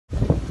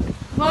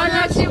Boa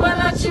noite.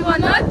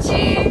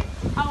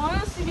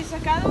 Agora se visa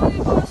cada um de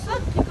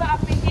vocês que vai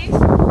APG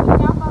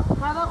para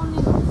cada um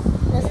de nós.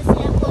 Nós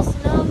hacíamos coisa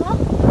nova.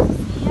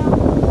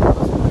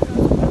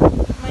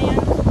 Amanhã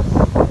nós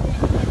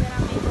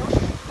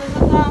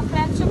vamos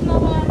friendship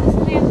nova na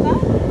estrela.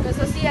 Nós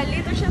hacíamos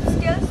leadership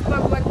skills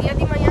para o dia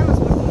de manhã nós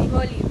vamos ter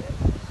livre.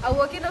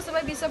 Agora que nós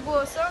vamos visa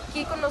bolsa,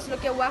 que nós não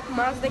quer work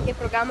mais do que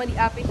programa de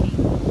APG.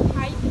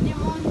 Aí de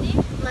mundo.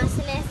 Mas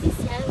celeste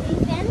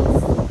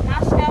Scavengerhunt.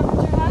 Na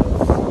Scavengerhunt.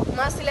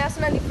 Mas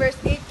seleciona de first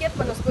aid kit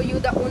para nos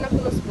ajudar uma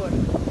com os por.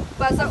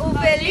 Passa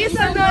feliz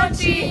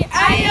noite.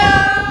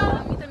 Ayo!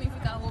 A mim também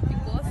fica roupa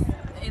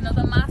e não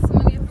dá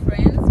máximo minha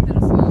friends, pero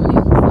se não me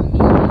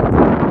família,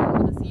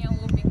 assim é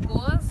roupa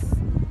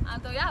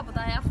então já,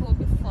 botar é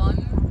roupa fun.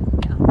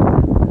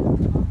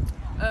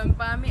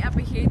 Para mim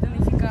APG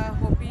também fica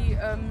roupa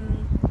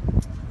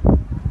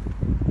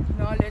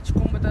knowledge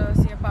como botar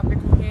assim papel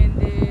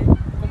corrente,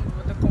 como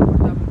botar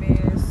comportar bem,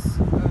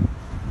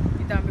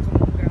 e também como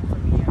uma grande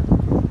família.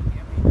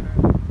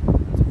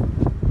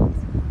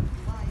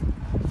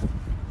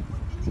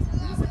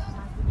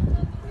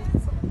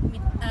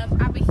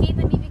 APG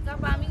também fica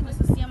para mim, mas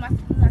assim é mais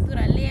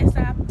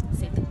natureza,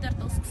 ser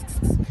turtles.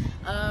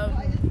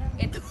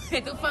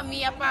 É tu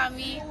família para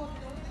mim.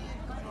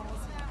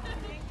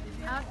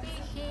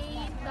 APG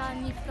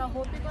também fica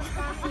roupa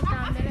constante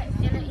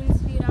também, ela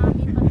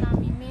inspira-me para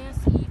também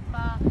mesmo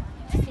para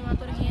estimar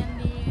a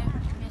gente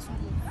mesmo.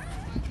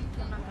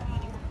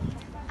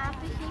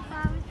 APG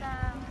para mim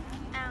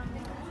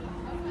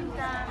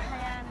tá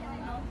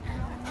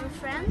new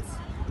friends,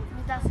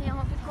 tá sem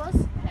roupa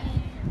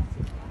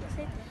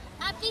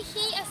APG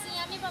assim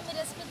a mim para me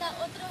respeitar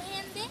outra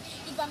gente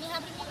e para me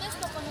abrir mim mesmo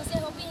para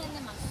conhecer outra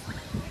gente mais.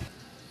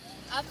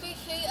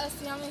 APG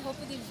assim a minha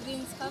roupa de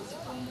vriendskap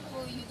como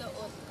ajuda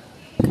outro.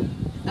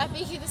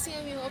 APG assim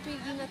a minha roupa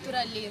de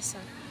natureza.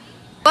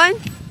 One.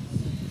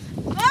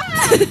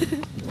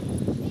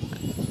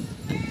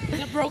 Is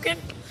it broken?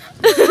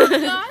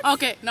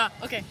 Okay, no,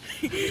 okay.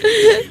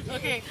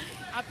 Okay.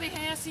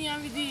 APG assim a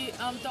de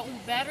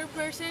better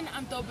person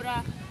am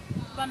dobra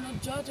para não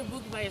judge a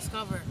book by its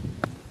cover.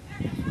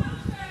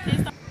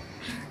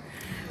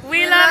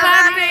 We love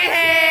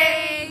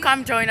APG!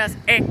 Come join us.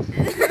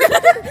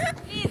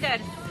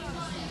 Líder,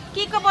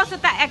 que você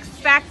tá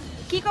expect?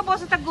 Que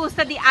você tá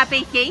gosta de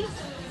APG?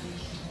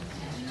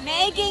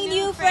 Making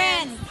new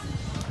friends.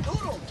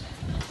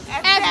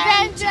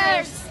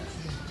 Adventures.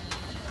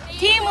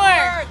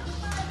 Teamwork.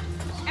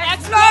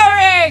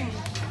 Exploring.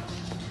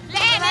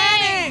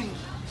 Learning.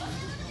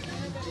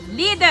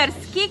 Leaders,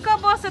 que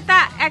você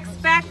tá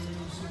expect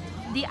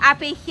de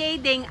APG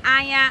den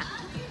aya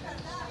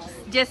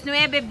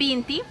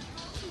 19-20?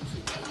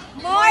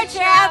 More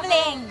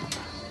traveling.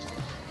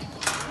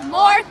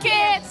 More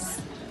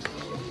kids.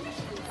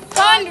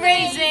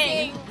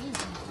 Fundraising.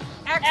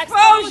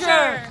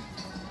 Exposure.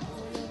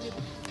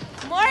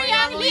 More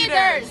young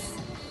leaders.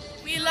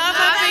 We love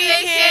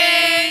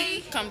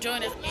APG! Come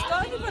join us. Estou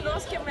aqui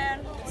conosco,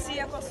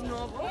 Mirtha, coisa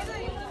novo.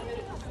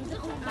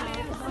 Sim,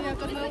 a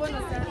coisa nova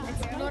nós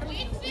explorar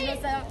e nós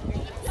ser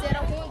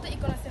juntos e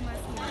conhecer mais.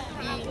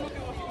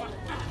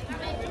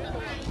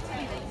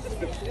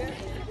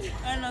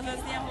 Nós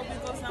hacíamos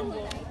roupa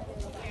sambo.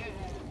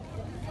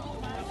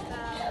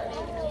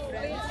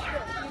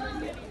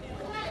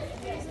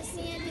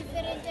 assim é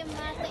diferente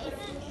mata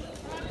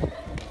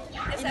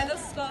Essa é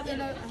das escolas.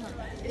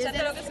 Essa é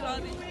das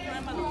escolas.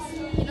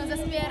 E nós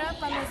esperamos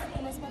para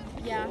nós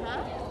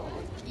viajar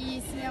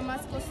e se é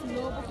mais coisa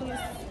nova que nós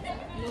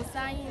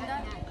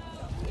ainda.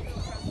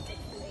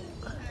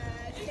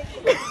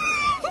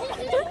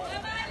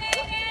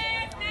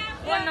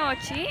 Boa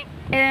noite.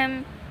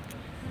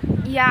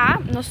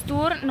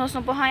 Nós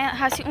não podemos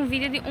fazer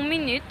vídeo de 1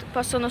 minuto,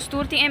 para nós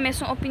ter a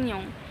mesma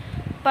opinião.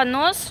 Para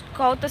nós,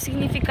 cauta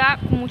significa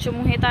que muita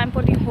mulher está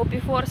importando roupa e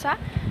força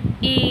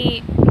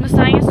e nós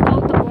temos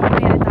cauta bom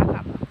mulher está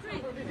capa.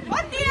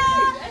 Bom dia!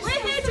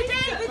 We're here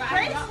today with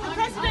Grace, the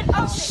president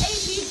of the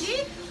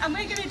APG, and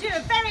we're going to do a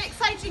very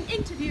exciting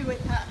interview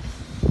with her.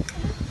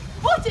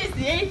 What is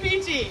the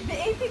APG? The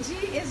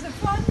APG is a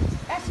fun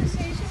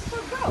association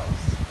for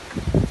girls.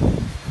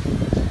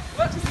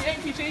 What does the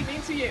APG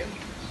mean to you?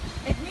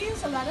 It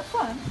means a lot of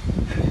fun.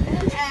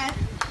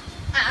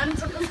 And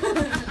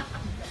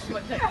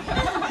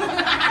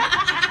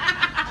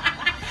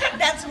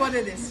That's what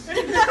it is.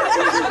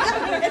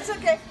 It's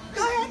okay.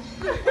 Go ahead.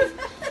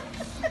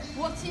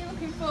 what are you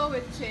looking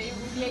forward to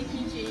with the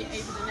APG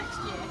over the next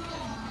year?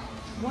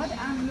 What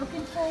I'm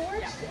looking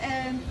forward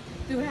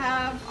to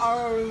have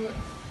our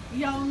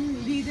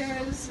young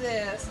leaders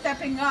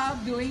stepping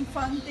up, doing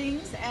fun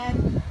things,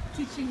 and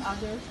teaching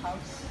others how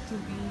to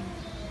be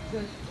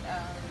good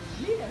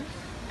leaders.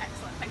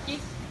 Excellent, thank you.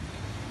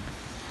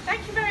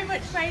 Thank you very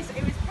much, Grace.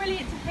 It was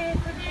brilliant to hear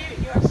from you.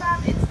 You're a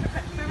fab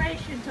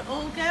inspiration to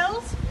all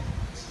girls.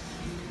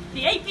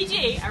 The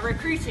APG are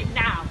recruiting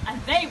now,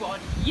 and they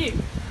want you.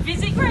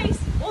 Visit Grace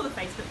or the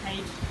Facebook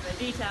page for the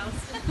details.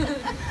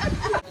 There's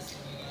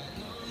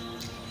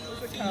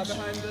a car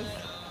behind us.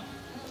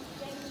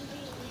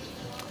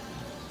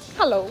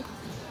 Hallo.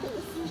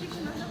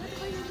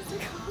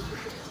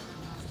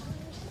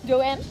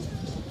 Joanne?